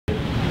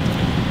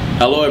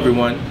Hello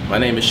everyone, my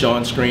name is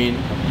Shawn Screen.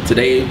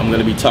 Today I'm going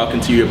to be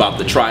talking to you about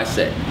the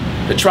tri-set.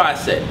 The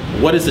tri-set,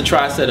 what is the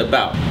tri-set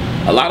about?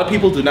 A lot of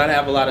people do not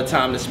have a lot of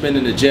time to spend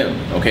in the gym,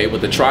 okay? What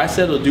the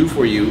tri-set will do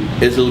for you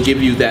is it'll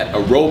give you that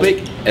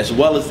aerobic as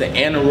well as the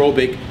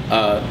anaerobic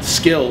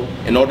skill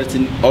in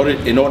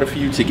order for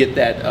you to get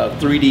that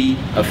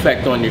 3D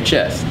effect on your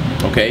chest,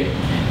 okay?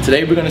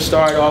 Today we're going to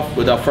start off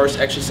with our first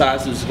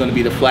exercise. This is going to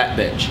be the flat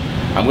bench.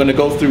 I'm going to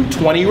go through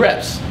 20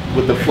 reps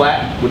with the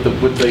flat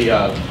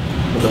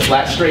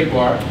flat straight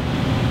bar.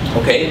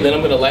 Okay, then I'm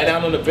going to lie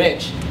down on the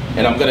bench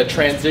and I'm going to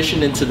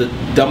transition into the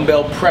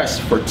dumbbell press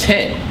for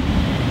 10.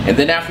 And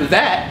then after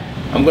that,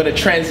 I'm going to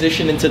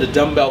transition into the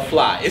dumbbell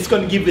fly. It's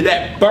going to give you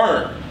that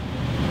burn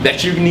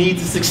that you need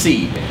to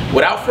succeed.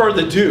 Without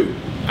further ado,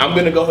 I'm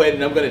going to go ahead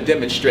and I'm going to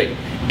demonstrate.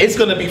 It's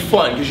going to be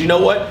fun because you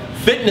know what?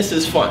 Fitness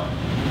is fun.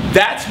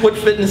 That's what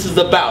fitness is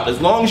about. As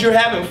long as you're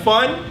having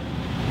fun,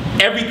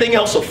 everything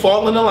else will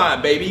fall in the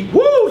line, baby.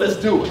 Woo, let's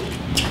do it.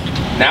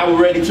 Now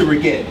we're ready to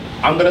begin.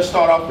 I'm going to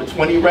start off with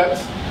 20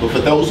 reps, but for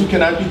those who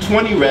cannot do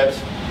 20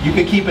 reps, you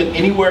can keep it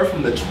anywhere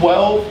from the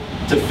 12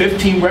 to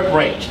 15 rep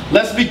range.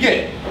 Let's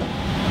begin.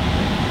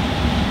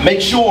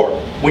 Make sure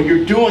when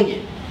you're doing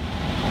it,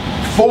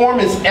 form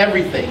is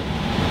everything.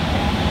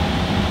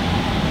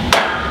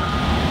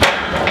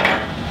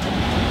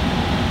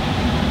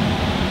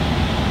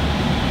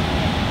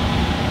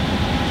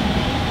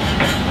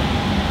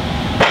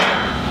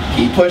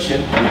 Keep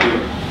pushing.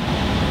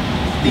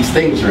 These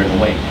things are in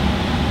the way.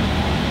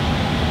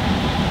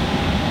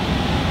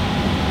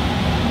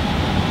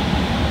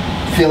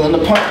 Feeling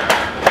the punch.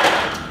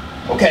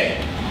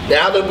 Okay,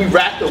 now that we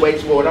racked the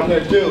weights, what I'm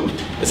going to do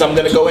is I'm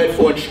going to go ahead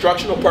for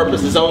instructional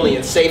purposes only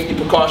and safety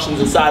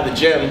precautions inside the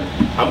gym.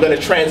 I'm going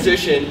to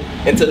transition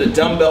into the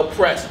dumbbell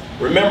press.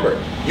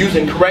 Remember,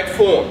 using correct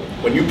form.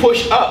 When you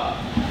push up,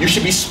 you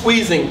should be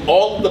squeezing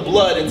all of the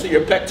blood into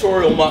your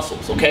pectoral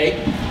muscles,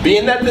 okay?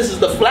 Being that this is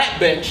the flat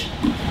bench,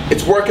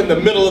 it's working the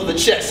middle of the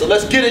chest. So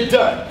let's get it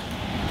done.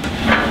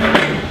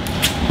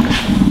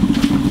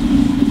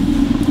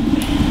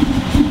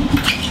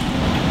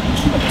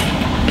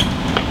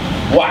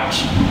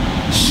 Watch.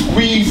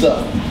 Squeeze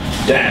up.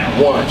 Down.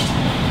 1,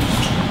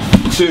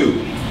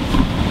 2,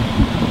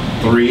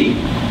 3,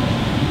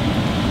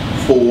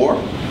 4,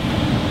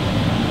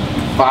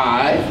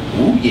 5.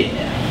 Ooh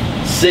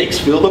yeah. 6.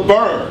 Feel the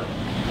burn.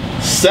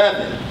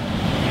 7,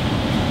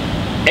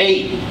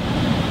 8,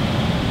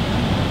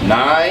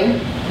 9,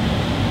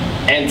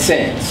 and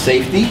 10.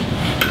 Safety.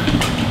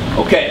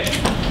 Okay.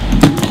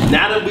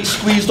 Now that we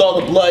squeezed all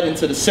the blood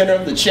into the center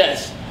of the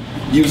chest,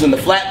 using the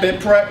flat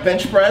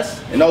bench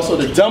press and also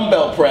the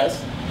dumbbell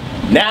press,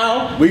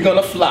 now we're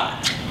gonna fly.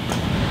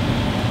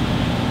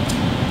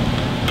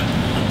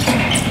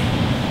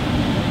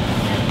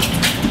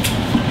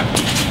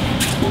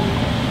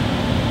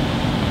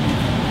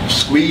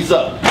 Squeeze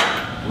up.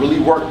 Really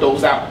work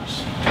those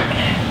hours.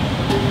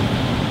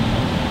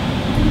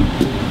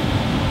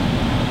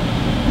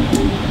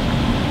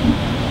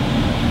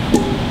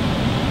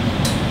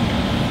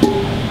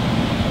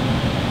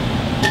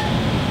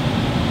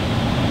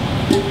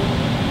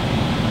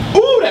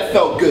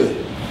 Felt good.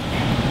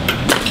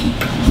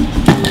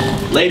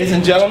 Ladies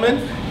and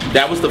gentlemen,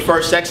 that was the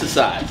first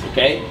exercise,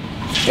 okay?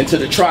 Into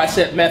the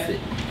tri-set method.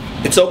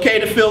 It's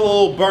okay to feel a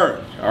little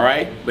burn, all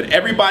right? But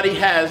everybody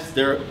has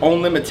their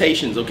own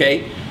limitations,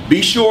 okay?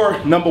 Be sure,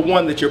 number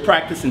one, that you're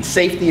practicing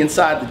safety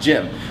inside the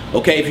gym,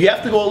 okay? If you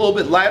have to go a little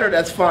bit lighter,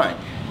 that's fine.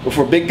 But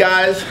for big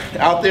guys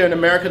out there in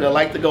America that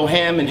like to go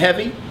ham and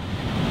heavy,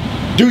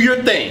 do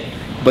your thing.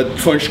 But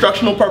for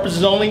instructional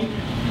purposes only,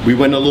 we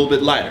went a little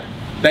bit lighter.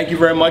 Thank you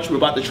very much. We're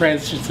about to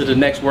transition to the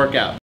next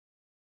workout.